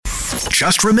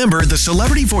Just remember, the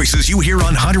celebrity voices you hear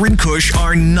on Hunter and Kush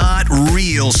are not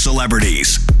real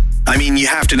celebrities. I mean, you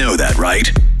have to know that, right?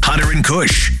 Hunter and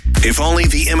Kush. If only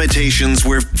the imitations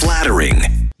were flattering.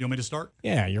 You want me to start?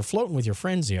 Yeah, you're floating with your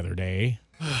friends the other day.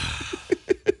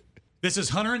 This is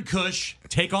Hunter and Kush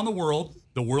take on the world.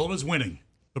 The world is winning.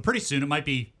 But pretty soon it might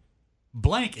be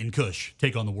blank and Kush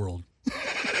take on the world.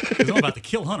 Because I'm about to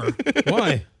kill Hunter.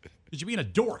 Why? Because you're being a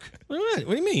dork. What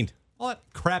do you mean? All that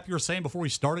crap you were saying before we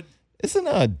started. Isn't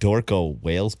a dork a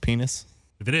whale's penis?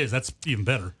 If it is, that's even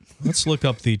better. Let's look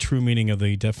up the true meaning of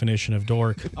the definition of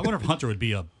dork. I wonder if Hunter would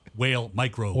be a whale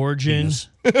micro Origin penis.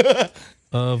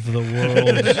 of the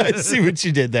world. I see what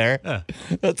you did there. Yeah.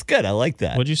 That's good. I like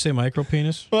that. What'd you say, micro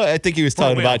penis? Well, I think he was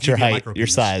talking whale, about your you'd be a height, micro your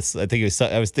penis. size.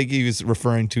 I was thinking he was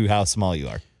referring to how small you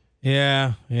are.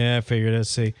 Yeah, I figured.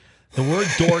 Let's see. The word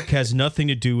dork has nothing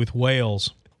to do with whales.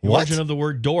 The What? origin of the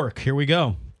word dork. Here we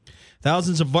go.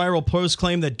 Thousands of viral posts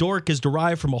claim that dork is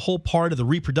derived from a whole part of the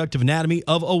reproductive anatomy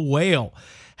of a whale.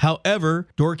 However,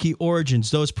 dorky origins,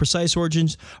 those precise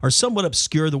origins, are somewhat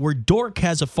obscure. The word dork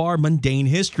has a far mundane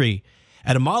history.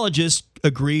 Etymologists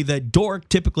agree that dork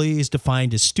typically is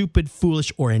defined as stupid,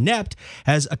 foolish, or inept,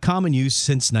 has a common use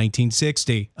since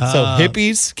 1960. So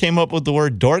hippies came up with the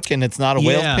word dork, and it's not a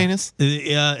whale's penis?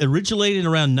 Originated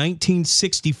around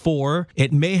 1964.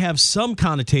 It may have some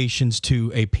connotations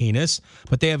to a penis,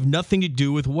 but they have nothing to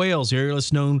do with whales. The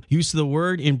earliest known use of the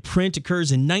word in print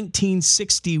occurs in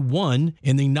 1961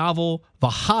 in the novel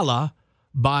Valhalla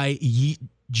by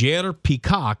Jer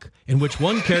Peacock, in which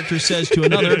one character says to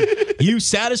another, "You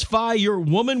satisfy your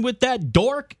woman with that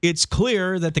dork?" It's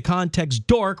clear that the context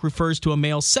dork refers to a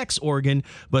male sex organ,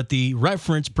 but the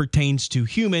reference pertains to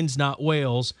humans, not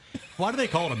whales. Why do they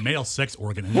call it a male sex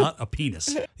organ and not a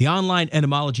penis? The online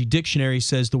etymology dictionary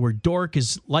says the word dork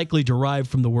is likely derived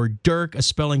from the word dirk, a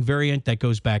spelling variant that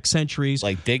goes back centuries.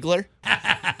 Like Diggler?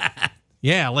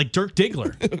 Yeah, like Dirk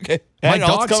Diggler. Okay. My And all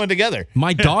it's dog's- coming together.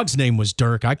 My dog's name was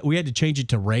Dirk. We had to change it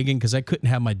to Reagan because I couldn't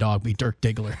have my dog be Dirk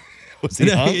Diggler. Was he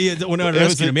hung? Yeah, when I It was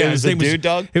rescued him, a- yeah, it his was a name dude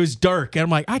dog? It was Dirk, and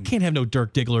I'm like, I can't have no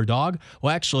Dirk Diggler dog.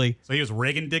 Well, actually, So he was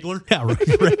Reagan Diggler? yeah,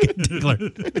 Reagan Diggler,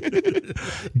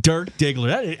 Dirk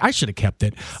Diggler. I should have kept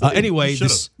it. Anyway,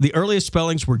 should've. the earliest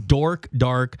spellings were dork,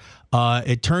 dark.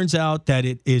 It turns out that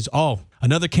it is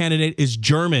another candidate is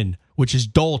German, which is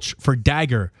Dolch for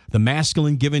dagger, the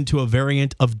masculine given to a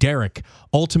variant of Derek,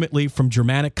 ultimately from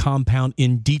Germanic compound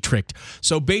in Dietrich.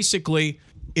 So basically,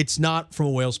 it's not from a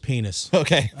whale's penis.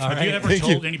 Okay. Have you ever Thank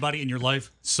told anybody in your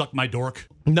life, suck my dork?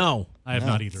 No. I have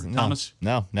not either. Thomas?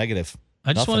 No, negative.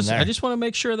 I just Nothing want to. there. I just want to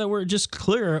make sure that we're just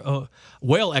clear.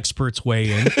 Whale experts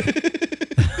weigh in.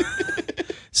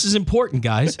 This is important,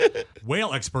 guys.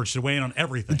 Whale experts should weigh in on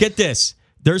everything. Get this.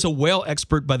 There's a whale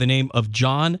expert by the name of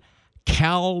John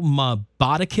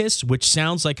Kalmaboticus, which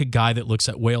sounds like a guy that looks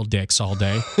at whale dicks all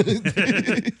day.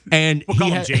 And We'll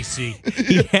call him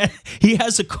JC. he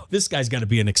has a. This guy's got to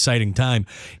be an exciting time.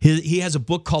 He has a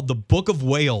book called The Book of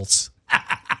Whales.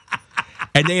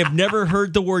 And they have never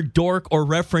heard the word dork or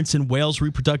reference in whales'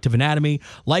 reproductive anatomy.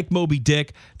 Like Moby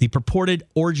Dick, the purported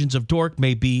origins of dork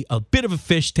may be a bit of a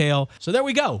fishtail. So there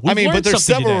we go. We've but learned there's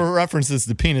something several today. references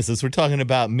to penises. We're talking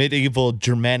about medieval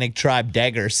Germanic tribe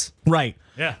daggers. Right.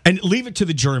 Yeah. And leave it to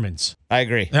the Germans. I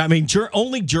agree. I mean,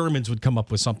 only Germans would come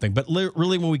up with something. But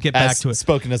really, when we get back to it.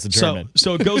 Spoken as a German.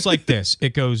 So it goes like this.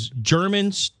 It goes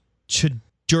Germans to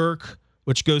jerk,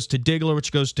 which goes to Diggler,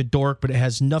 which goes to dork, but it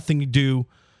has nothing to do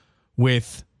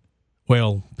with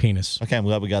whale penis. Okay, I'm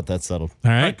glad we got that settled. All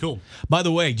right? All right, cool. By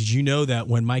the way, did you know that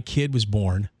when my kid was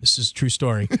born, this is a true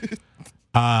story,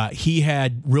 he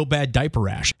had real bad diaper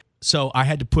rash. So I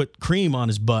had to put cream on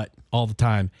his butt all the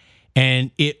time.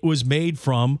 And it was made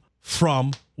from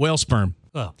whale sperm.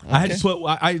 Oh, I had to put.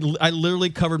 I literally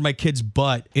covered my kid's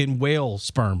butt in whale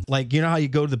sperm. Like, you know how you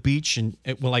go to the beach and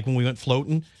like when we went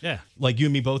floating. Yeah. Like you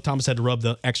and me both, Thomas had to rub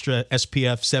the extra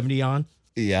SPF 70 on,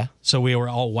 Yeah. so we were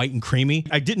all white and creamy.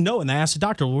 I didn't know, and I asked the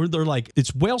doctor. They're like,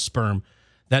 it's whale sperm.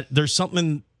 That there's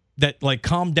something that like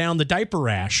calmed down the diaper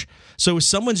rash. So it's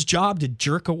someone's job to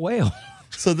jerk a whale.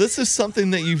 So this is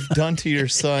something that you've done to your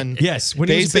son. Yes, when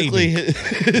he was a basically baby.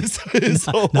 his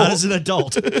whole, Not as an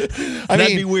adult.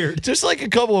 That'd be weird. Just like a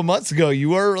couple of months ago,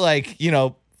 you were like,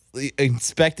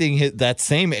 inspecting that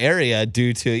same area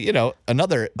due to,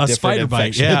 another A different spider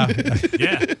bite. infection.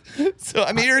 Yeah. yeah. So,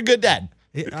 I mean, you're a good dad.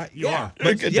 You are.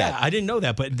 You're a good Yeah, dad. I didn't know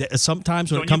that. But sometimes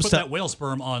So when when it you comes put to that whale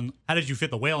sperm on, how did you fit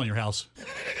the whale in your house?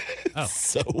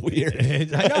 So weird.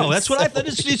 I know. That's what I thought.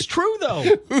 It's true, though.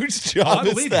 Whose job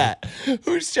is believe that?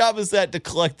 Whose job is that to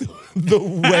collect the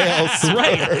whales?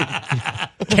 Right.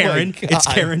 Karen. God. It's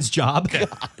Karen's job.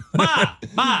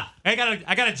 Ma, I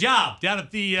got a job down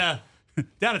at the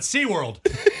Down at SeaWorld.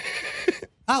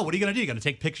 Oh, what are you going to do? You going to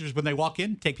take pictures when they walk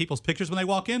in? Take people's pictures when they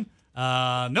walk in?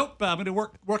 Nope. I'm going to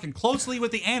working closely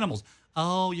with the animals.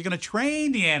 Oh, you're going to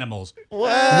train the animals.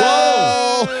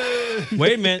 Whoa!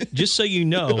 Wait a minute. Just so you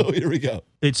know, Oh, here we go.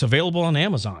 it's available on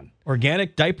Amazon.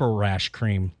 Organic diaper rash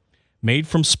cream made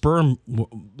from sperm,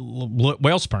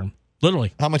 whale sperm.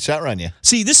 Literally. How much that run you?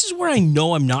 See, this is where I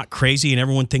know I'm not crazy and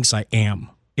everyone thinks I am.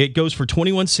 It goes for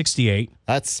 $21.68.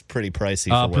 That's pretty pricey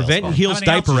for Prevent and whale heals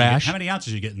diaper rash. How many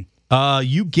ounces are you getting?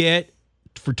 You get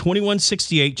for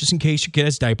 $21.68, just in case you get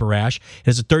his diaper rash. It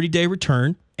has a 30-day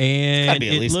return, and Gotta be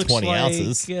at it least looks 20 like,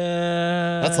 ounces.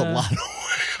 That's a lot.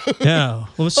 Yeah,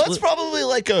 well, That's probably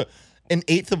like an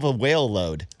eighth of a whale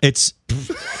load. it's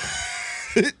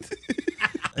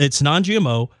it's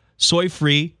non-GMO,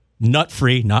 soy-free,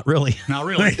 nut-free. Not really. Not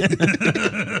really.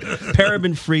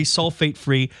 Paraben-free,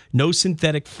 sulfate-free, no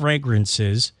synthetic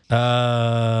fragrances.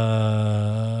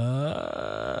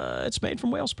 It's made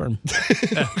from whale sperm.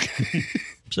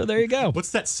 So there you go.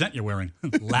 What's that scent you're wearing?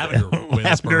 Lavender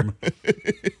whale sperm.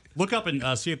 Look up and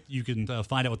see if you can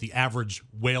find out what the average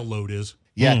whale load is.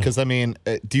 Yeah, because I mean,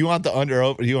 do you want the under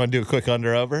over? Do you want to do a quick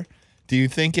under over? Do you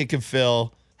think it could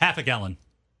fill? Half a gallon.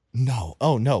 No.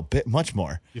 Oh no, much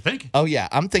more. You think? Oh yeah,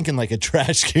 I'm thinking like a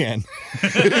trash can,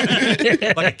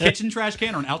 Like a kitchen trash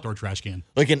can or an outdoor trash can?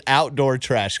 like an outdoor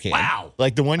trash can. Wow.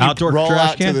 Like the one you Outdoor roll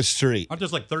trash out to can? the street. Aren't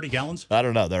those like 30 gallons? I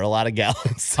don't know. There are a lot of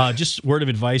gallons. Just word of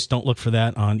advice: don't look for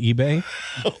that on eBay.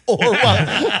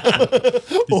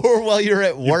 or while you're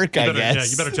at work, I Yeah,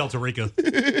 guess. you better tell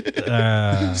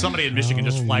Tarika. Somebody in Michigan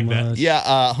just flagged that.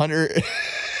 Yeah, Hunter.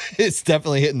 It's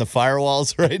definitely hitting the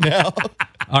firewalls right now.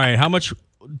 All right, how much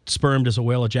sperm does a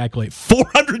whale ejaculate?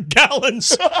 400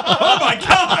 gallons. Oh my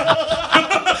God!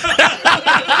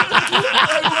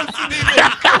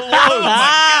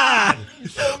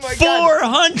 Oh my God.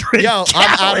 400. Yo, I'm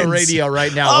out of gallons. radio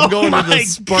right now. Oh I'm going to my the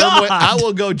sperm. God. I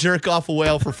will go jerk off a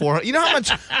whale for 400. You know how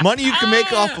much money you can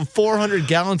make off of 400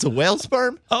 gallons of whale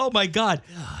sperm? Oh my God.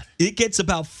 It gets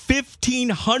about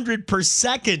 1,500 per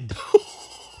second.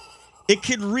 It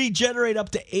can regenerate up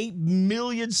to 8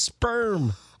 million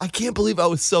sperm. I can't believe I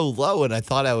was so low and I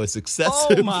thought I was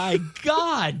excessive. Oh my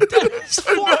God. That's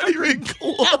not even 400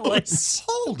 close. gallons.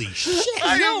 Holy shit!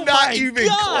 I am Oh not my even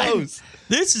God. close.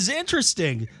 This is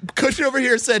interesting. Cushion over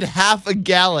here said half a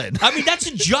gallon. I mean, that's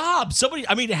a job. Somebody,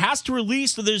 I mean, it has to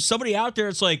release. So there's somebody out there.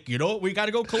 It's like, you know what? We got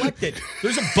to go collect it.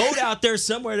 There's a boat out there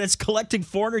somewhere that's collecting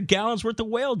 400 gallons worth of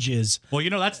whale jizz. Well, you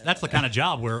know that's the kind of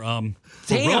job where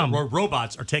Damn. where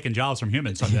robots are taking jobs from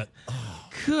humans. I bet.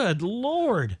 Good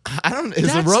Lord. I don't. Is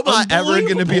a That's robot ever going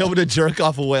to be unbelievable. able to jerk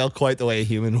off a whale quite the way a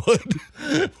human would?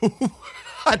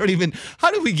 I don't even.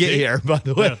 How did we get here? By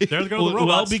the way, Yeah, there go the Well,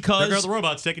 robots. because- there go the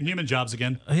robots taking human jobs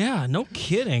again. Yeah, no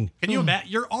kidding. Can you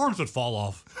imagine? Your arms would fall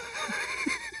off.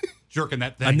 Jerking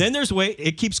that thing. And then there's wait.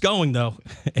 It keeps going though.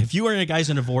 If you are in a guy's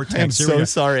in a vortex, I'm here we so go.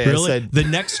 sorry I Really, said- the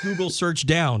next Google search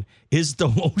down is the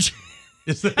ocean.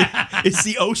 Is that- Is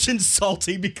the ocean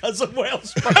salty because of whale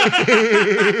sperm?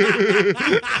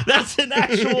 That's an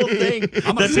actual thing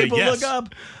I'm gonna that say people yes. look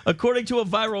up. According to a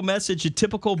viral message, a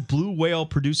typical blue whale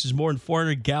produces more than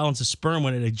 400 gallons of sperm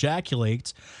when it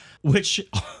ejaculates, which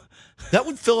that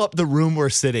would fill up the room we're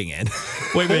sitting in.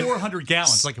 wait, 400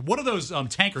 gallons. Like, what do those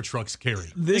tanker trucks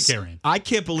carry? this They carrying? I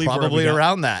can't believe we're Probably ever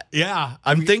around that. Yeah,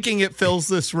 I'm thinking it fills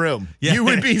this room. Yeah. You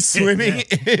would be swimming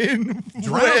in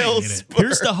Drowning whale in it. sperm.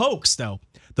 Here's the hoax, though.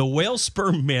 The whale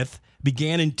sperm myth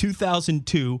began in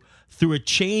 2002 through a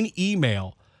chain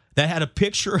email that had a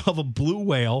picture of a blue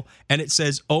whale, and it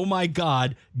says, "Oh my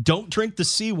God, don't drink the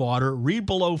seawater. Read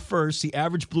below first. The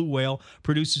average blue whale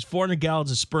produces 400 gallons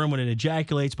of sperm when it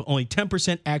ejaculates, but only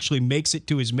 10% actually makes it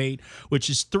to his mate, which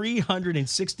is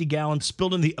 360 gallons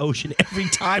spilled in the ocean every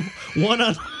time one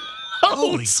on."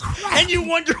 Holy crap. And you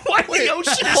wonder why the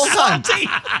ocean is hold on. salty.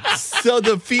 So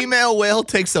the female whale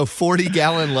takes a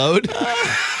 40-gallon load?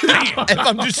 If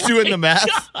I'm just doing the math.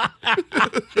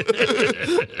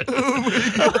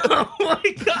 Oh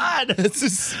my God. This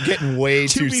is getting way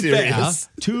too serious.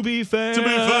 To be fair,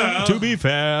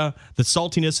 the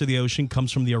saltiness of the ocean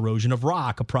comes from the erosion of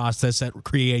rock, a process that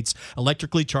creates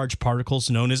electrically charged particles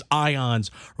known as ions.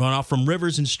 Runoff from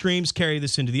rivers and streams carry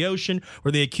this into the ocean,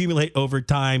 where they accumulate over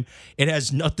time. It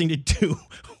has nothing to do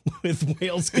with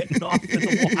whales getting off in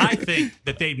the water. I think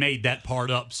that they made that part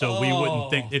up so we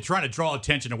wouldn't think. They're trying to draw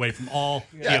attention away from all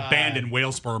the abandoned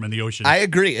whale sperm in the ocean. I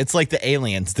agree. It's like the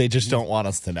aliens. They just don't want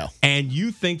us to know. And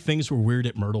you think things were weird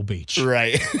at Myrtle Beach.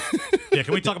 Right. Yeah,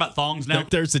 can we talk about thongs now?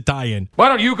 There's a tie-in. Why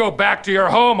don't you go back to your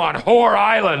home on Whore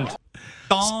Island?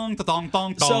 Thong, thong,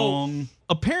 thong, So thong.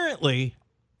 apparently,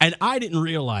 and I didn't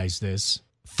realize this,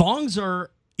 thongs are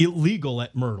illegal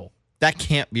at Myrtle. That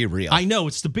can't be real. I know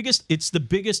it's the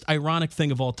biggest ironic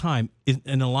thing of all time in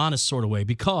an Alanis sort of way,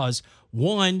 because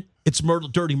one, it's Myrtle,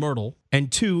 Dirty Myrtle,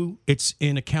 and two, it's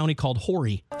in a county called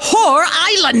Horry. Whore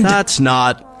Island. That's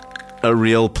not a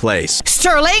real place.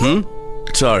 Sterling?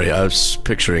 Sorry, I was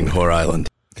picturing Whore Island.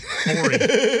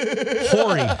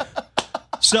 Horry.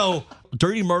 So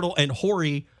Dirty Myrtle and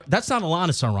Horry. That's not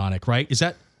Alanis ironic, right? Is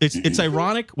that it's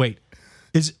ironic? Wait,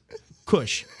 is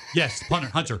Kush? Yes,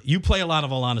 Hunter. You play a lot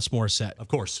of Alanis Morissette. Of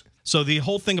course. So the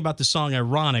whole thing about the song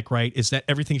 "Ironic," right, is that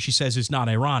everything she says is not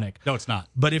ironic. No, it's not.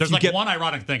 But if there's you like get one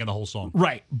ironic thing in the whole song.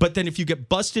 right, but then if you get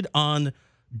busted on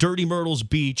Dirty Myrtle's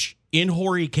beach in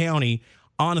Horry County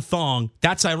on a thong,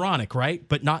 that's ironic, right?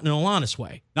 But not in an Alanis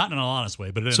way. Not in an honest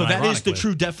way, but in So an that ironic is the way.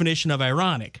 true definition of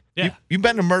ironic. Yeah. You've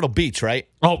been to Myrtle Beach, right?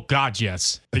 Oh God,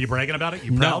 yes. Are you bragging about it?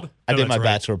 You No. proud? I No, did that's my right.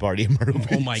 bachelor party in Myrtle Beach.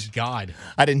 Oh my God.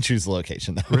 I didn't choose the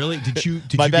location though. Really? Did you?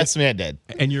 My you best man did.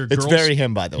 And your It's girls, very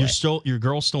him, by the way. Your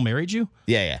girl still married you?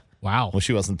 Yeah. Wow. Well,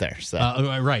 she wasn't there. So.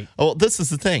 Right. Oh, well, this is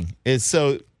the thing. Is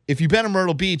so if you've been to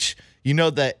Myrtle Beach, you know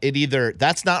that it either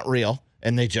that's not real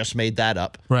and they just made that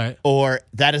up, Right. or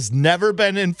that has never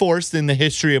been enforced in the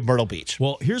history of Myrtle Beach.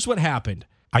 Well, here's what happened.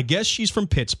 I guess she's from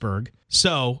Pittsburgh,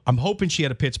 so I'm hoping she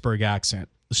had a Pittsburgh accent.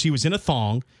 She was in a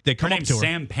thong. They Her come up name's to her.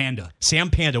 Sam Panda.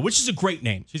 Sam Panda, which is a great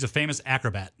name. She's a famous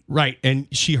acrobat. Right. And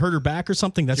she hurt her back or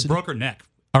something. That's She broke her neck.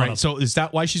 All right. So is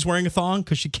that why she's wearing a thong?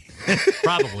 Because she can't.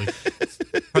 Probably.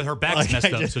 Her back's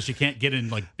messed up, so she can't get in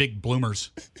like big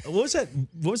bloomers. What was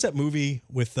that movie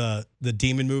with the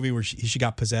demon movie where she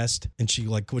got possessed and she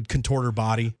like would contort her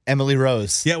body? Emily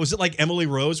Rose. Yeah, was it like Emily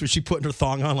Rose? Was she putting her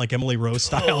thong on like Emily Rose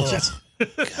style? Just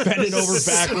bending over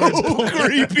backwards. So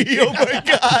creepy. Oh my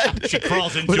God. She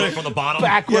crawls into it from the bottom.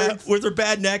 Yeah, with her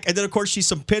bad neck. And then, of course, she's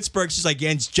from Pittsburgh. She's like,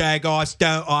 Jens Jaguars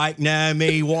don't like know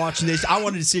me watching this. I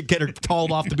wanted to see get her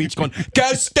called off the beach going,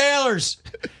 go Steelers!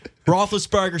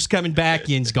 Roethlisberger's coming back,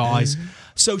 Jens, guys.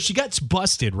 So she gets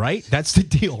busted, right? That's the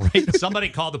deal, right? Somebody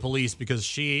called the police because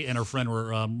she and her friend were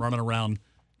running around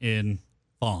in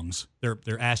thongs. Their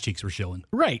ass cheeks were showing.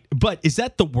 Right. But is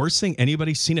that the worst thing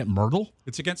anybody's seen at Myrtle?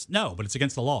 It's against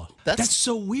the law. That's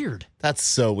so weird. That's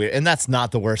so weird. And that's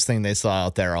not the worst thing they saw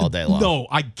out there all day long. No,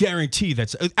 I guarantee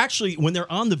that's actually when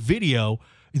they're on the video,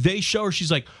 they show her.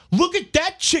 She's like, "Look at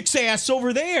that chick's ass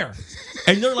over there,"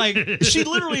 and they're like, she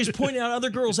literally is pointing out other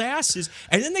girls' asses,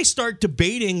 and then they start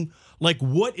debating like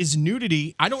what is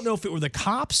nudity. I don't know if it were the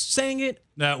cops saying it.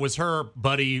 No, it was her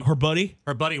buddy. Her buddy.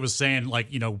 Her buddy was saying like,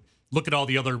 look at all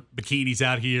the other bikinis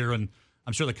out here, and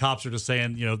I'm sure the cops are just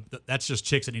saying, that's just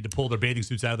chicks that need to pull their bathing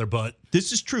suits out of their butt.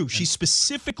 This is true. She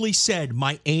specifically said,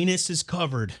 "My anus is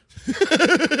covered."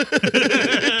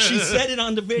 She said it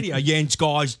on the video. Jens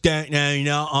guys don't know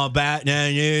nothing about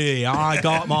nudity. I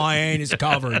got my anus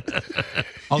covered.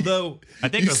 Although I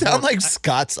think You sound like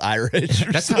Scots Irish.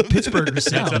 that's how Pittsburghers that's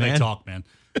sound, how they man. talk, man.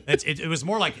 It was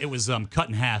more like it was cut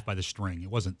in half by the string. It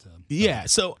wasn't. Yeah,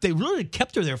 so they really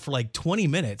kept her there for like 20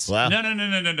 minutes. Wow.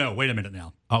 No. Wait a minute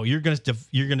now. Oh, you're gonna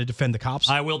defend the cops?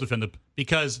 I will defend it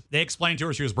because they explained to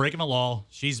her she was breaking the law.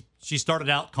 She started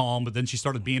out calm, but then she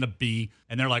started being a bee,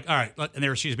 and they're like, all right,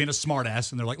 and she was being a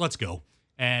smartass, and they're like, let's go.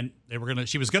 And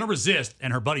she was gonna resist,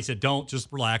 and her buddy said, don't, just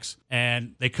relax.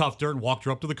 And they cuffed her and walked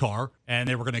her up to the car, and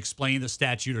they were gonna explain the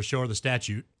statute or show her the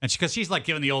statute. And because she's like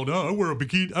giving the old, I wear a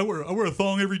bikini, I wear a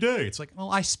thong every day. It's like,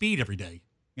 well, I speed every day,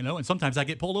 and sometimes I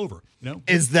get pulled over,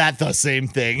 Is that the same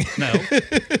thing? No,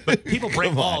 but people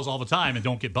break laws all the time and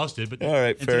don't get busted. But All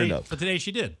right, fair enough. But today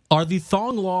she did. Are the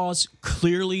thong laws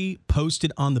clearly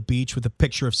posted on the beach with a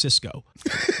picture of Cisco?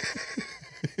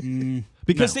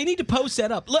 Because they need to post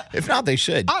that up. Look, If not, they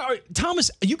should. all right,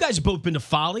 Thomas, you guys have both been to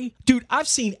Folly. Dude, I've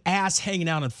seen ass hanging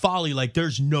out in Folly like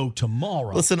there's no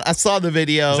tomorrow. Listen, I saw the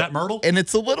video. Is that Myrtle? And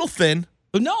it's a little thin.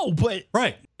 No, but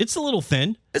Right. it's a little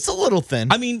thin. It's a little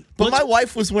thin. I mean, but let's- my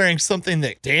wife was wearing something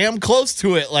that damn close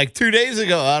to it like 2 days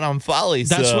ago out on Folly.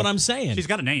 That's so- what I'm saying. She's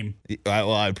got a name.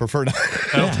 I prefer not.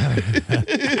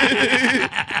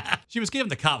 She was giving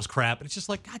the cops crap, and it's just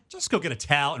like, God, just go get a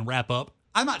towel and wrap up.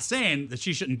 I'm not saying that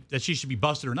she should be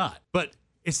busted or not, but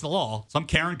it's the law. Some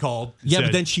Karen called. and Yeah, but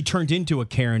said- then she turned into a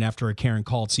Karen after a Karen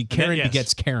called. See, Karen yes.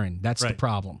 begets Karen. That's the Right.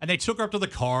 problem. And they took her up to the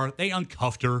car. They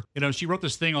uncuffed her. She wrote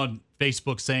this thing on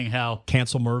Facebook saying how.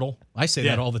 Cancel Myrtle. I say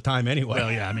that Yeah. all the time anyway.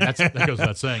 Well, yeah, I mean that goes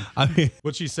without saying. I mean,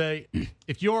 What'd she say?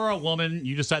 If you're a woman,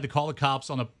 you decide to call the cops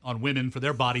on women for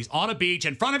their bodies on a beach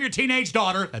in front of your teenage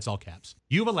daughter. That's all caps.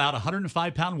 You've allowed a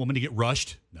 105-pound woman to get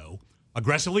rushed. No.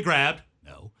 Aggressively grabbed.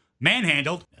 No.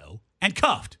 Manhandled. No. And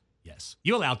cuffed. Yes. ass.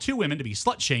 You allow 2 women to be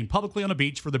slut-shamed publicly on a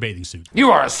beach for their bathing suit.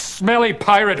 You are a smelly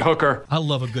pirate hooker. I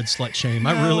love a good slut shame.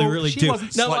 I really, really she do.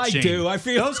 Wasn't No, I slut-shamed. do. I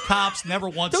feel those cops never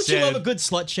once Don't said. you love a good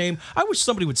slut shame? I wish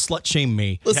somebody would slut shame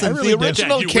me. Listen, I really the do.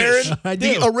 original Yeah, you Karen, wish. I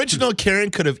do. the original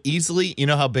Karen could have easily, you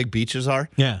know how big beaches are?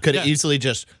 Yeah. Could have Yeah. easily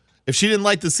just, if she didn't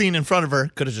like the scene in front of her,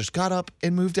 could have just got up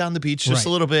and moved down the beach just Right. a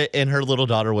little bit, and her little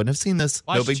daughter wouldn't have seen this.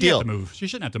 Why No should big she have deal. to move? She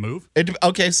shouldn't have to move.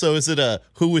 Okay, so is it a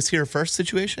who was here first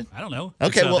situation? I don't know.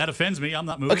 Okay, well- that offends me. I'm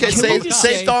not moving. Okay, I'm Can say we moving just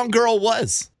out. say Thong Girl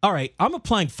was. All right, I'm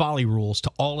applying folly rules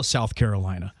to all of South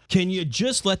Carolina. Can you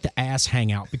just let the ass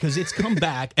hang out? Because it's come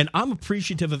back, and I'm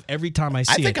appreciative of every time I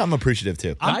see I think it. I'm appreciative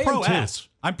too. I I'm am pro too. ass.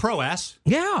 I'm pro ass.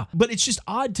 Yeah, but it's just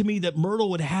odd to me that Myrtle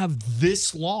would have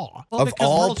this law. Well, Of because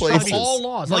all Myrtle's trying to places. be- Of all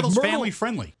laws. Like Myrtle's Myrtle- family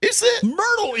friendly. Is it?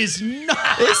 Myrtle is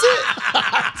not. Is it?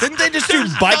 Didn't they just do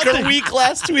There's Biker nothing. Week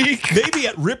last week? Maybe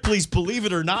at Ripley's Believe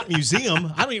It or Not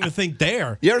Museum. I don't even think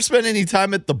there. You ever spend any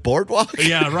time at the boardwalk?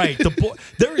 Yeah, right.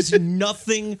 There is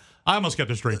nothing. I almost kept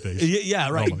a straight face. Yeah,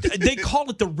 right. Almost. They call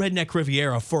it the Redneck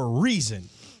Riviera for a reason.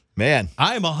 Man,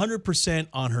 I am 100%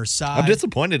 on her side. I'm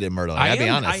disappointed in Myrtle. I gotta be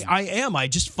am. honest. I am. I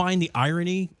just find the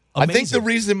irony I amazing. think the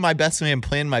reason my best man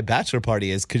planned my bachelor party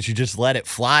is because you just let it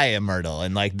fly in Myrtle,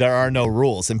 and like there are no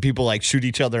rules, and people like shoot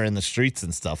each other in the streets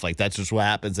and stuff. Like that's just what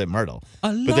happens at Myrtle.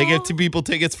 But they give 2 people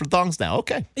tickets for thongs now.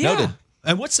 Okay, Yeah. noted.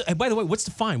 And and by the way, what's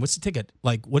the fine? What's the ticket?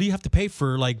 Like, what do you have to pay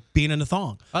for like being in a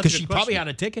thong? That's a Because good she probably question. had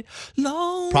a ticket.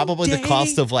 Long Probably the day,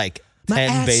 cost of like my 10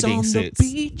 ass bathing on suits.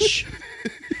 The beach.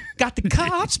 Got the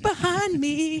cops behind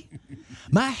me.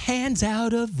 My hands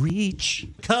out of reach.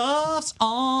 Cuffs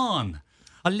on.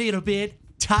 A little bit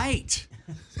tight.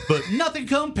 But nothing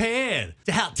compared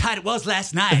to how tight it was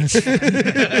last night.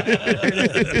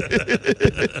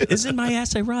 Isn't my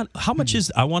ass ironic? How much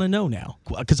is? I want to know now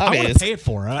because I, I mean, want to it's pay it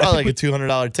for her. Probably like a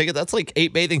 $200 ticket. That's like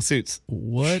 8 bathing suits.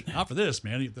 What Not for this,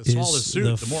 man. The smaller the is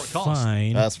suit, the more it costs.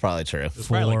 fine That's probably true. It's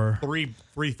probably for- like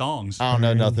three thongs. I don't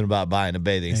know nothing about buying a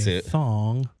bathing a suit.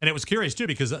 thong? And it was curious, too,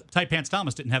 because Tight Pants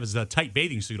Thomas didn't have his tight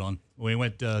bathing suit on when he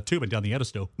went tubing down the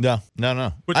Edisto. No.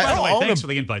 Which, I by the don't way, own thanks a- for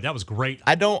the invite. That was great.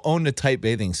 I don't own a tight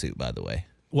bathing suit, by the way.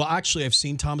 Well, actually, I've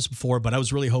seen Thomas before, but I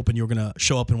was really hoping you were going to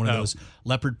show up in one of No. those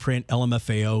leopard print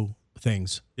LMFAO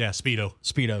things, Yeah, Speedo.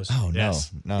 Speedos. Oh, no.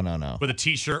 Yes. No. With a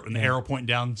T-shirt with the arrow pointing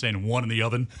down saying 1 in the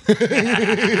oven. That'd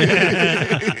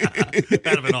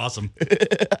have been awesome.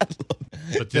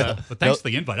 But thanks for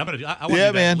the invite. I want to do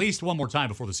that man. at least one more time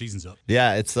before the season's up.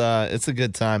 Yeah, it's a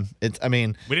good time. I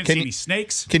mean, We didn't can see you- any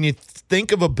snakes. Can you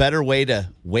think of a better way to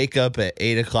wake up at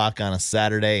 8 o'clock on a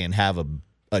Saturday and have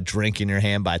a drink in your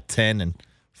hand by 10 and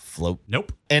float?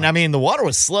 Nope. And I mean, the water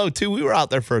was slow too. We were out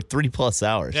there for 3+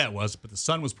 hours. Yeah, it was. But the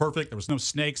sun was perfect. There was no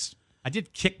snakes. I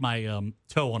did kick my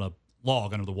toe on a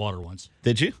log under the water once.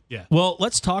 Did you? Yeah. Well,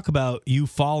 let's talk about you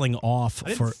falling off I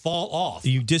didn't for fall off.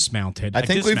 you dismounted. I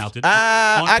think we've. dismounted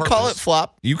I on call it purpose.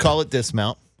 flop. You call it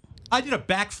dismount. I did a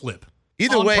backflip.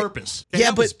 Either on way, purpose.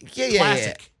 Yeah, That was but yeah.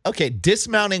 classic. Okay,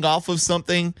 dismounting off of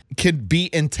something could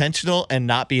be intentional and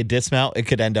not be a dismount. It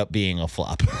could end up being a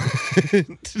flop.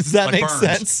 Does that Like make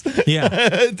Burns. sense? Yeah.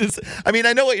 I mean,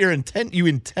 I know what your intent. You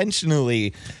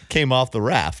intentionally came off the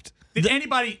raft. Did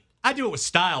anybody? I do it with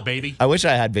style, baby. I wish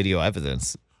I had video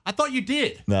evidence. I thought you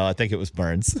did. No, I think it was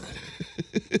Burns.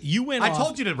 You went I off.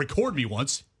 told you to record me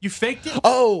once. You faked it.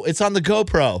 Oh, it's on the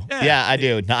GoPro. Yeah. Yeah, I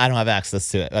do. No, I don't have access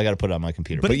to it. I got to put it on my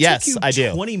computer. But it yes, took you I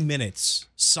do. 20 minutes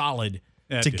solid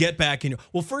Yeah, to it did. get back in.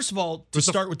 Well, first of all, to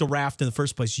start with the raft in the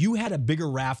first place, you had a bigger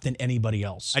raft than anybody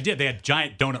else. I did. They had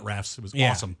giant donut rafts. It was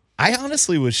Yeah. awesome. I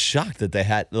honestly was shocked that they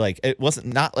had it wasn't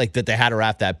not like that they had a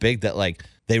raft that big that like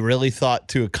they really thought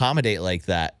to accommodate like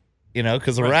that. You know,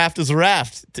 because a raft is a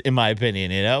raft, in my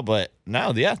opinion, but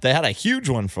no, yeah, they had a huge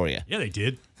one for you. Yeah, they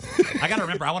did. I got to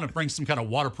remember, I want to bring some kind of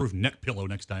waterproof neck pillow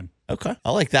next time. Okay.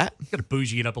 I like that. Got to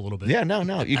bougie it up a little bit. Yeah,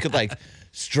 no. You could like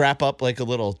strap up like a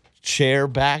little chair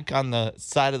back on the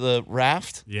side of the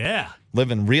raft, Yeah. live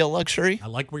in real luxury. I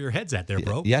like where your head's at there,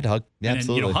 bro. Yeah, dog. Yeah, And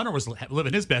absolutely. Hunter was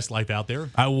living his best life out there.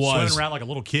 I was. Swimming around like a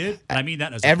little kid. And I mean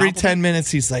that as a Every compliment. 10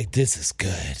 minutes, he's like, this is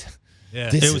good. Yeah.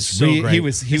 This It was is so re-" great. He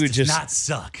This would does just not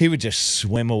suck. He would just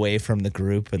swim away from the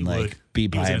group and He like would. be He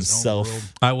by was in his own himself.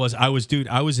 world. I was, dude,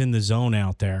 I was in the zone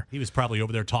out there. He was probably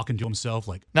over there talking to himself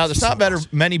like, Now, there's "This is not so awesome."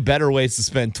 many better ways to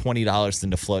spend $20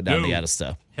 than to float down No. the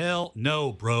Edisto. Hell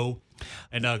no, bro.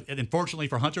 And unfortunately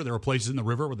for Hunter, there were places in the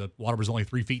river where the water was only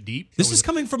 3 feet deep. This is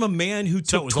coming from a man who So it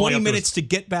took was only 20 up to minutes his- to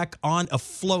get back on a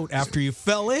float after you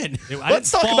fell in. Let's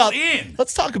talk about in.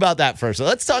 Let's talk about that first.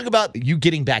 Let's talk about you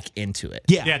getting back into it.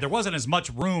 Yeah. Yeah, there wasn't as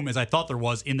much room as I thought there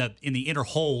was in the inner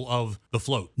hole of the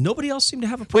float. Nobody else seemed to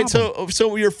have a problem. Wait,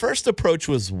 so your first approach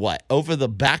was what? Over the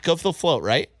back of the float,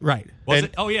 right? Right. Was And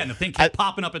it? Oh yeah, and the thing kept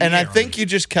popping up in and the I air. think you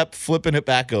just kept flipping it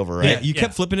back over, right? Yeah, you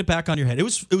kept flipping it back on your head. It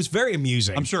was very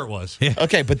amusing. I'm sure it was.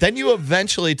 Okay, but then you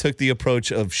eventually took the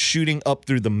approach of shooting up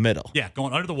through the middle. Yeah,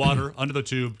 going under the water, under the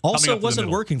tube. coming Also, up it to the wasn't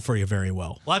middle. working for you very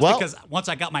well. Well, that's Well- because once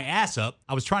I got my ass up,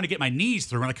 I was trying to get my knees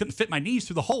through, and I couldn't fit my knees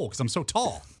through the hole because I'm so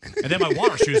tall. And then my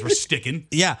water shoes were sticking.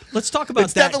 Yeah, let's talk about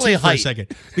It's that definitely too for a height. second.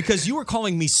 Because you were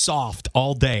calling me soft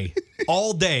all day.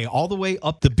 All day, all the way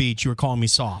up the beach, you were calling me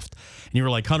soft. And you were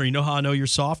like, Hunter, you know how I know you're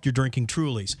soft? You're drinking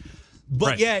Trulies. But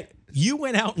Right. yet, you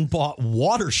went out and bought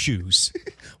water shoes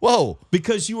Whoa.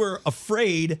 because you were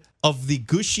afraid of the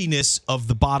gushiness of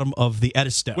the bottom of the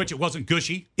Edisto. Which it wasn't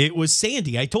gushy, It was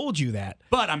sandy. I told you that.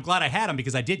 but I'm glad I had them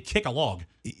because I did kick a log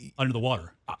under the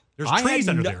water. There's I trees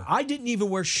had under no- there. I didn't even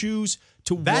wear shoes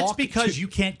to That's walk. because you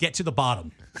can't get to the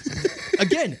bottom.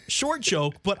 Again, short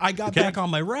joke, but I got Okay. back on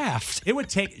my raft. It would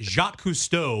take Jacques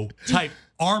Cousteau type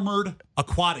armored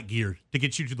aquatic gear to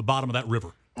get you to the bottom of that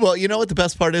river. Well, you know what the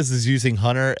best part is using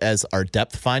Hunter as our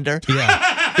depth finder.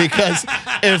 Yeah. Because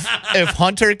if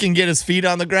Hunter can get his feet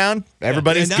on the ground,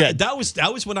 everybody's And good. that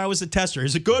was when I was a tester.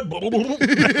 Is it good? I'm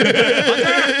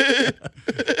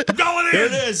going There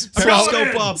in. it is. Swallow-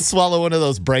 Periscope up. Swallow one of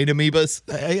those brain amoebas.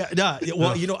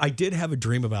 Well, I did have a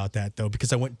dream about that though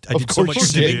because I Of did so much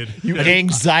course you swimming. did. You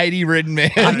anxiety-ridden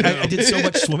man. I did so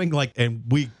much swimming, and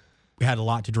we had a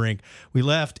lot to drink. We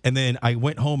left, and then I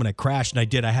went home and I crashed,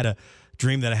 and I had a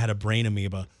dream that I had a brain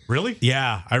amoeba. Really?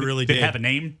 Yeah, I really Did did. it have a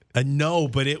name? No,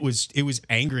 but it was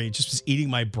angry. It just was eating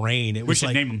my brain. It We was should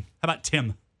like name him. How about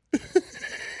Tim?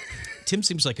 Tim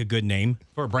seems like a good name.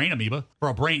 For a brain amoeba. For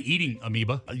a brain eating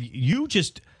amoeba. You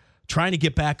just trying to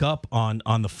get back up on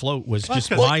the float was Well, just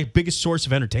that's 'cause- my biggest source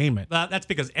of entertainment. That's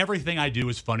because everything I do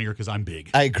is funnier because I'm big.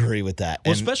 I agree with that.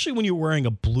 Well, And especially when you're wearing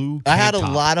a blue. I had a tank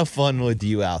top. lot of fun with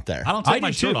you out there. I don't I take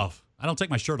my do shirt too. off. I don't take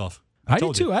my shirt off. I did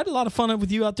told you. too. I had a lot of fun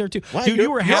with you out there too. Wow, Dude,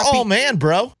 you were happy. You're all man,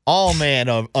 bro. All man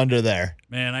under there.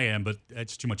 Man, I am, but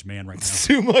it's too much man right now.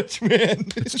 Too much, man.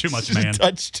 It's too much man.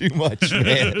 Touch too much,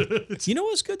 man. You know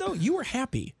what's good though? You were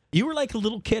happy. You were like a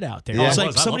little kid out there. Yeah. It was I like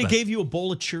was. I love somebody that. gave you a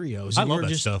bowl of Cheerios. I and you love were that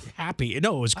just stuff. happy.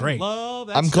 No, it was great. Love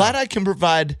that I'm stuff. glad I can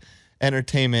provide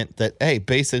entertainment that, hey,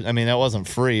 basic. I mean, that wasn't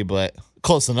free, but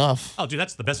close enough. Oh, dude,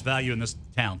 that's the best value in this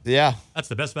town. Yeah, That's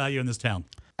the best value in this town.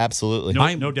 absolutely.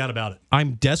 No doubt about it.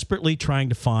 I'm desperately trying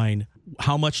to find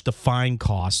how much the fine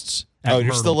costs. At Oh, you're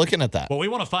Myrtle. still looking at that? Well, we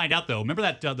want to find out, though. Remember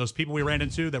that those people we ran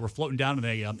into that were floating down in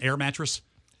a air mattress?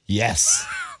 Yes.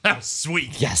 That was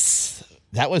sweet. Yes.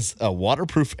 That was a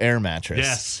waterproof air mattress.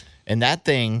 Yes. And that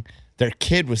thing, their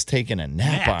kid was taking a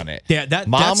nap Nap. on it. Yeah,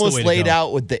 Mom that's the was way to laid go.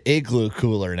 out with the igloo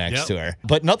cooler next Yep. to her.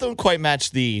 But nothing quite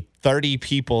matched the 30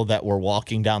 people that were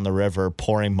walking down the river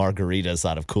pouring margaritas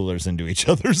out of coolers into each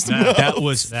other's mouths. That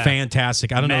was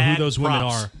fantastic. I don't know Mad who those women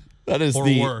props. are. That is or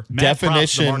the were. Mad props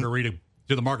definition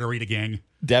to the margarita gang.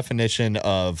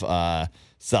 of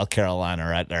South Carolina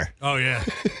right there. Oh yeah,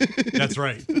 that's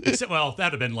right. Well,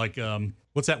 that'd have been like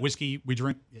what's that whiskey we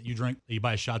drink? You drink? That you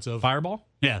buy shots of? Fireball?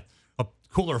 Yeah, a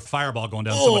cooler of Fireball going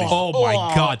down somebody's. Oh my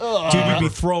God. Dude, you'd be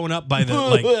throwing up by the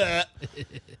like.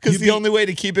 Because the only way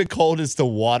to keep it cold is to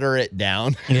water it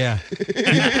down. Yeah.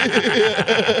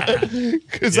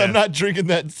 Because I'm not drinking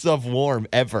that stuff warm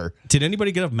ever. Did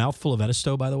anybody get a mouthful of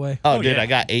Edisto, by the way? Oh, dude, yeah. I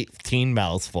got 18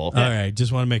 mouths full. All right.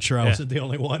 Just want to make sure I wasn't the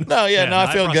only one. No, no,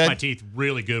 I feel brushed good. my teeth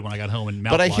really good when I got home and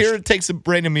mouth But I washed. hear it takes a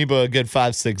brain amoeba a good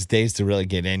 5-6 days to really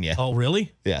get in you. Oh,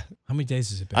 really? Yeah. How many days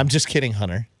has it been? I'm just kidding,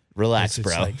 Hunter. Relax, It's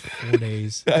bro. like 4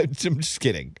 days. I'm just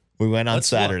kidding. We went on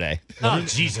Let's look. Saturday. Oh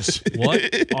Jesus! What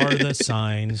are the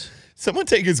signs Someone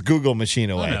take his Google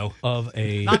machine away. I know. of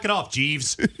a... Knock it off,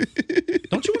 Jeeves. Don't you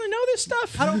want to know this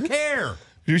stuff? I don't care.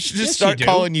 You should just Yes, start you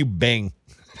do. calling you Bing.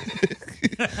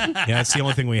 Yeah, that's the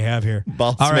only thing we have here.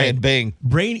 Boss All man right. Bing.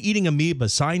 Brain-eating amoeba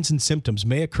signs and symptoms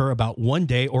may occur about 1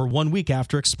 day or 1 week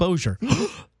after exposure.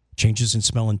 Changes in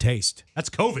smell and taste. That's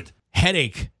COVID.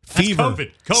 Headache, That's fever,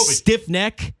 COVID. stiff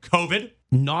neck, COVID.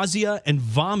 nausea, and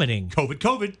vomiting.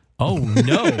 COVID. Oh,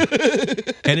 no.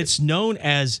 And it's known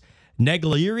as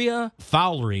Naegleria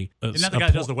fowleri. Isn't that the guy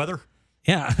that does the weather?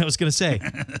 Yeah, I was going to say.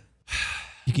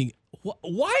 You can.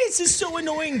 Why is this so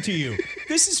annoying to you?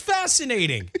 This is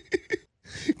fascinating.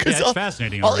 Because Yeah, it's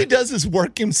fascinating, All all he right. does is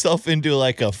work himself into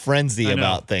like a frenzy I know.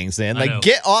 about things, man. I Like, know.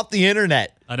 get off the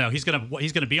internet. I know he's gonna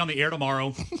be on the air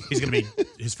tomorrow. He's gonna be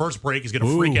his first break. He's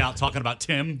gonna freak out talking about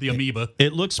Tim the amoeba.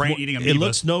 It looks brain-eating it amoeba.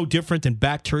 looks no different than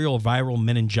bacterial or viral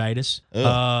meningitis.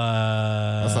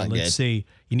 not Let's good. see.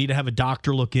 You need to have a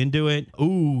doctor look into it.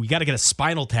 Ooh, you got to get a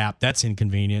spinal tap. That's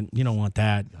inconvenient. You don't want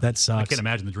that. That I sucks. can't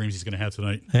imagine the dreams he's going to have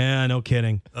tonight. Yeah, no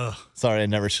kidding. Sorry, I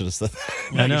never should have said that.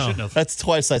 I You know. shouldn't have. That's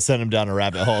twice I sent him down a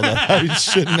rabbit hole that I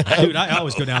shouldn't have. Dude, I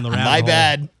always go down the rabbit My hole.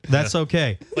 bad. That's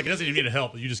okay. Like, it doesn't even need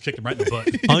help. You just kicked him right in the butt.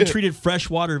 Untreated fresh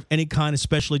water of any kind,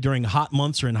 especially during hot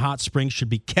months or in hot springs, should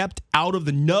be kept out of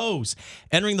the nose.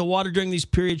 Entering the water during these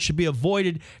periods should be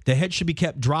avoided. The head should be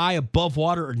kept dry above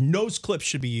water, or nose clips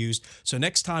should be used. So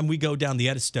next time we go down the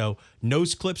Edisto,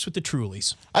 nose clips with the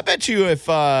Trulies. I bet you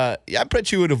I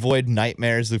bet you would avoid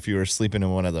nightmares if you were sleeping in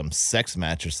one of them sex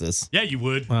mattresses. Yeah, you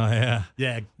would. Yeah.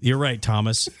 Yeah. You're right,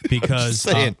 Thomas, because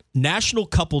saying. National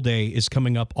Couple Day is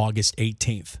coming up August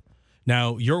 18th.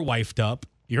 Now, you're wifed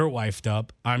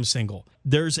up. I'm single.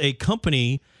 There's a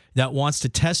company that wants to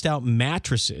test out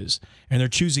mattresses, and they're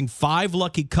choosing 5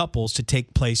 lucky couples to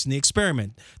take place in the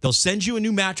experiment. They'll send you a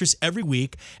new mattress every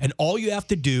week, and all you have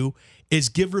to do is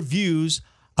give reviews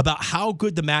about how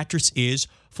good the mattress is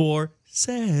for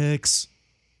sex.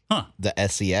 The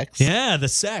SEX? Yeah, the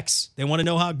sex. They want to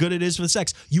know how good it is for the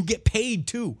sex. You get paid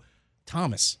too,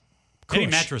 Thomas. Any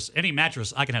Kush,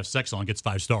 mattress I can have sex on gets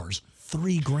 5 stars.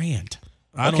 $3,000.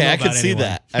 I don't Okay, know I could about see anyone.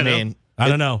 that. I mean, I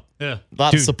don't know. Yeah. a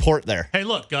lot Dude. of support there. Hey,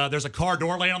 look, there's a car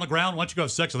door laying on the ground. Why don't you go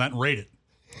have sex on that and rate it?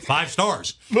 5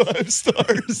 stars. 5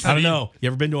 stars. I don't know. You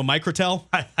ever been to a Microtel?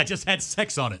 I just had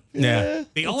sex on it. Yeah.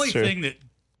 The only true. thing that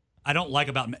I don't like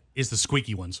about is the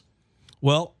squeaky ones.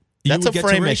 Well, you That's would a get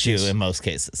frame to issue races. in most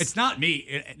cases. It's not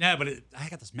me. No, but I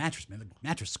got this mattress, man. The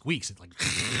mattress squeaks. It's like,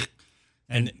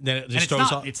 And then it and just it's goes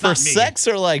not. off. It's For not me. sex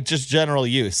or like just general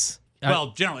use?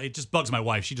 Well, generally, it just bugs my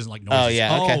wife. She doesn't like noises. Oh,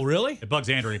 yeah. Okay. Oh, really? It bugs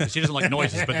Andrea because she doesn't like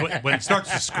noises. But when it starts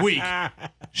to squeak,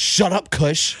 Shut up,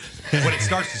 Kush. when it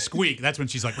starts to squeak, that's when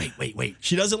she's like, wait.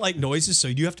 She doesn't like noises, so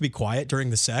you have to be quiet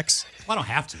during the sex. Well, I don't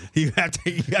have to. You have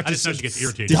to. You have I just know to she gets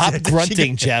irritated. Stop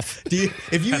grunting, Jeff. Do you,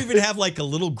 if you even have like a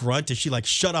little grunt, is she like,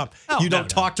 shut up? Oh, You don't no.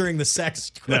 talk during the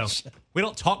sex. No, Kush. we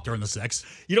don't talk during the sex.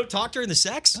 You don't talk during the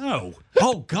sex? No.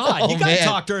 Oh, God. you got to man.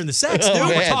 talk during the sex, Oh, dude.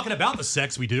 We're man. talking about the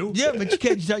sex we do. Yeah, but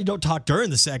you don't talk during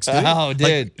the sex, dude. Oh, Like,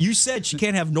 dude. you said she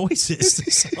can't have noises.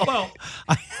 So Well,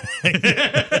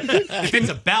 if it's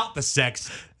about the sex,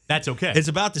 that's okay. it's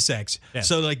about the sex. Yeah.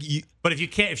 So like you But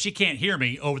if she can't hear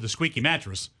me over the squeaky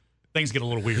mattress, things get a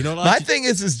little weird. you know what? My thing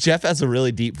is Jeff has a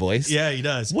really deep voice. Yeah, he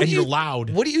does. What And do you're you- loud.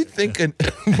 What do you think?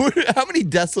 How many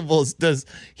decibels does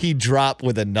he drop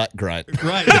with a nut grunt?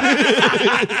 Right.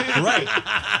 Right.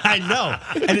 I know.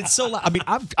 And it's so loud. I mean,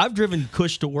 I've driven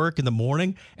Kush to work in the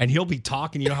morning and he'll be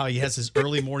talking, you know how he has his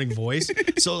early morning voice.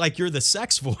 So like the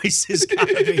sex voice has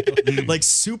gotta be like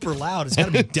super loud. It's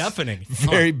gotta be deafening.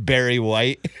 Very Barry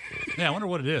White. Yeah, I wonder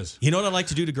what it is. You know what I like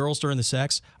to do to girls during the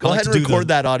sex? Go I like ahead to and do record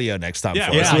that audio next time Yeah,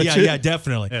 for yeah, us. Yeah, would yeah, you? yeah,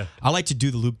 definitely. Yeah. I like to do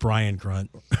the Luke Bryan grunt.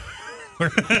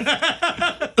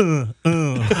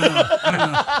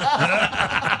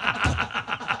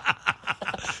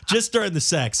 Just during the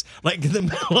sex, like in the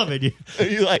middle of it.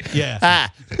 You like, Yeah.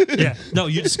 ah. Yeah. No,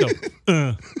 you just go.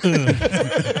 How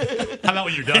about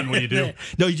when you're done? What do you do?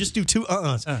 No, you just do 2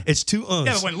 uh-uhs. It's 2 uhs.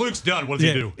 Yeah, but when Luke's done, what does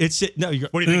he do? It's no. You go,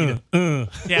 What do you think he did?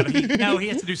 Yeah, but he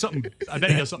has to do something. I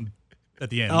bet he does something at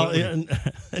the end. Oh, What- yeah,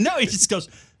 no, he just goes.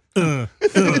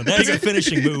 That's a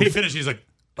finishing He move. finishes. He's like,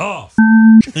 oh,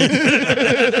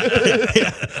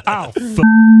 Ow.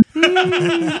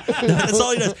 That's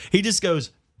all he does. He just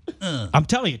goes. I'm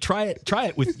telling you, try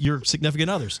it with your significant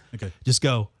others. Okay. Just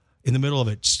go in the middle of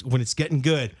it. Just when it's getting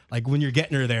good, like when you're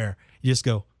getting her there, you just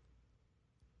go.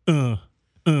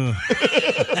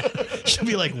 She'll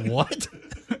be like, "What?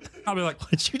 I'll be like,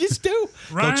 What'd you just do?"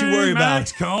 Don't you worry about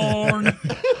it. corn.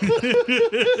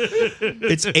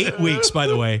 It's 8 weeks, by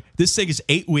the way. This thing is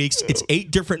 8 weeks. It's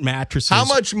 8 different mattresses. How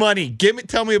much money?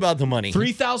 Tell me about the money.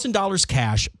 $3,000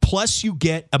 cash, plus you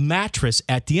get a mattress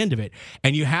at the end of it.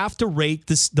 And you have to rate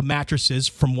the mattresses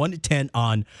from 1 to 10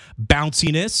 on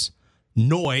bounciness,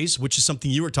 noise, which is something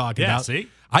you were talking Yeah, about. see?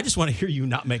 I just want to hear you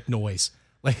not make noise.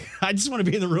 Like, I just want to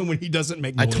be in the room when he doesn't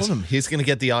make I noise. told him he's going to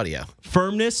get the audio.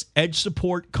 Firmness, edge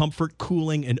support, comfort,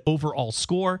 cooling, and overall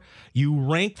score. You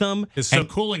rank them. The and-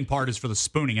 cooling part is for the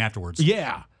spooning afterwards.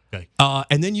 yeah. Okay.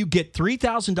 And then you get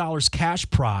 $3,000 cash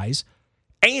prize,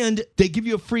 and they give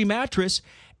you a free mattress.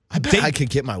 I bet I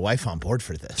could get my wife on board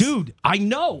for this. Dude, I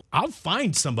know. I'll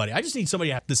find somebody. I just need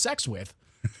somebody to have the sex with.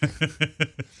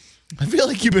 I feel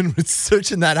like you've been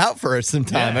searching that out for us some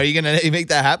time. Yeah. Are you going to make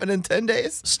that happen in 10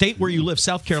 days? State where you live,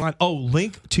 South Carolina. Oh,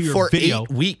 link to your For video.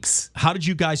 8 weeks. How did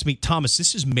you guys meet Thomas?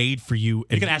 This is made for you.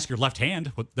 You can ask your left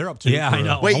hand what they're up to. Yeah, I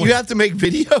know. Wait, you have to make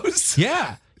videos?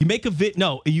 Yeah. You make a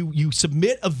you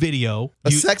submit a video.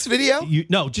 A sex video?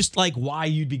 Just like why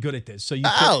you'd be good at this. So you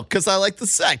Because I like the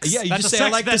sex. Yeah, you That's just a say I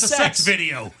sex, like the that's a sex sex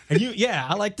video. And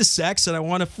I like the sex and I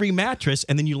want a free mattress.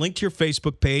 And then you link to your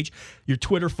Facebook page, your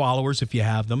Twitter followers if you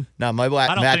have them. Now, my I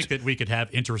don't match. think that we could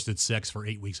have interested sex for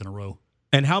 8 weeks in a row.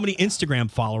 And how many Instagram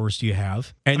followers do you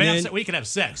have? And I mean, we could have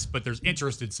sex, but there's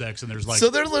interested sex, and there's like. So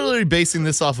they're literally basing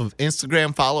this off of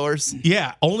Instagram followers?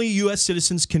 yeah, only U.S.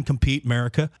 citizens can compete,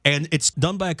 America. And it's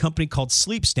done by a company called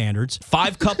Sleep Standards.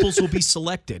 5 couples will be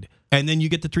selected, and then you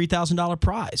get the $3,000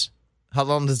 prize. How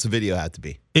long does the video have to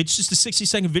be? It's just a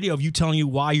 60-second video of you telling you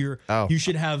why you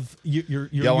should have your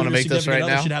Y'all wanna make this significant right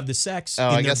other now? should have the sex. Oh, in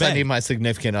I their guess I bed. need my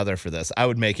significant other for this. I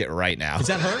would make it right now. Is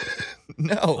that her?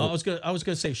 No. Oh, I was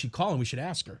gonna say she'd call and we should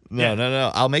ask her.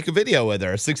 No. I'll make a video with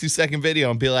her, a 60-second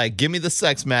video, and be like, give me the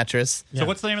sex mattress. So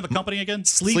what's the name of the company again?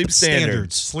 Sleep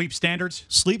Standards. Sleep Standards.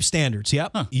 Sleep Standards.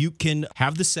 Yep. You can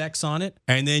have the sex on it,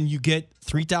 and then you get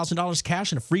 $3,000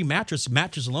 cash and a free mattress.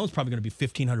 Mattress alone is probably going to be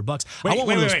 $1,500. Wait, I want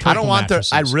wait, one of those wait. purple I don't want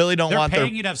mattresses. I really don't They're want paying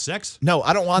their. you to have sex? No,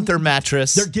 I don't want their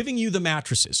mattress. They're giving you the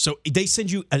mattresses, so they send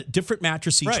you a different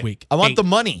mattress each Right. week. I want 8. the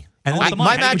money. And then want the the money.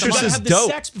 My But you But you mattress gotta is have the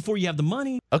dope. sex before you have the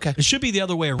money. Okay. It should be the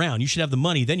other way around. You should have the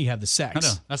money, then you have the sex. I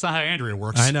know. That's not how Andrea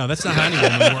works. I know. That's not how any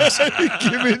woman works.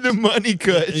 Give me the money,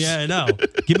 Kush. Yeah, I know.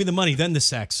 Give me the money, then the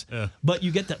sex. Yeah. But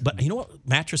you get that. But you know what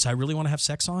mattress I really want to have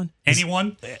sex on?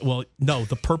 Anyone? Well, no,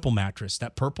 the purple mattress.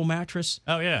 That purple mattress.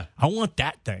 Oh, yeah. I want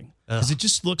that thing because it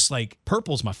just looks like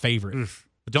purple's my favorite.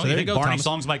 But don't So you there think you go, Barney Thomas.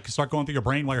 songs might start going through your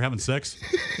brain while you're having sex?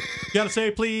 You gotta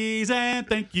say please and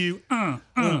thank you.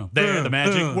 They're the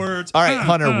magic words. All right,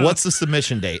 Hunter, what's the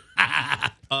submission date?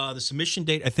 The submission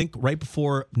date, I think, right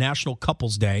before National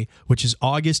Couples Day, which is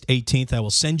August 18th. I will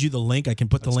send you the link. I can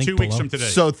put the link 2 below. weeks from today.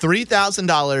 So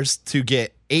 $3,000 to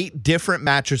get 8 different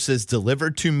mattresses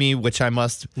delivered to me, which I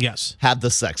must Yes. have the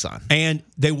sex on. And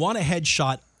they want a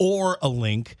headshot or a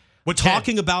link Which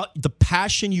talking about the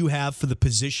passion you have for the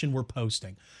position we're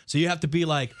posting. So you have to be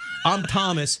like, I'm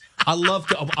Thomas. I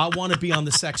want to be on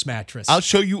the sex mattress. I'll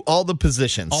show you all the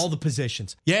positions. All the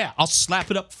positions. Yeah, I'll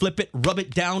slap it up, flip it, rub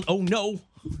it down. Oh, no.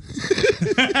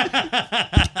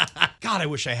 God, I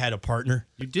wish I had a partner.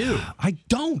 You do. I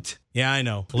don't. Yeah, I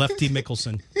know. Lefty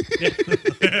Mickelson.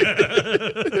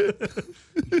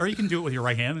 Or you can do it with your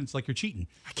right hand and it's like you're cheating.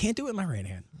 I can't do it in my right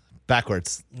hand.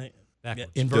 Backwards.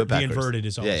 Backwards. Do it The backwards. inverted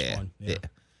is always yeah. fun. Yeah.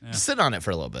 Sit on it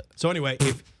for a little bit. So anyway,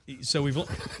 we've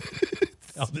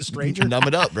the stranger. Numb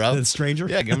it up, bro. The stranger.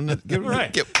 Yeah, give him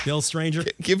Right. The old stranger.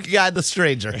 give the guy the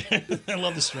stranger. I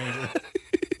love the stranger.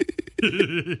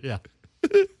 Yeah.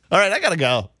 All right, I gotta go.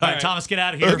 All right, Thomas, get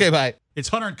out of here. Okay, bye. It's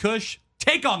Hunter and Kush.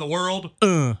 Take on the world.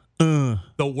 The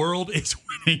world is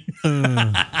winning.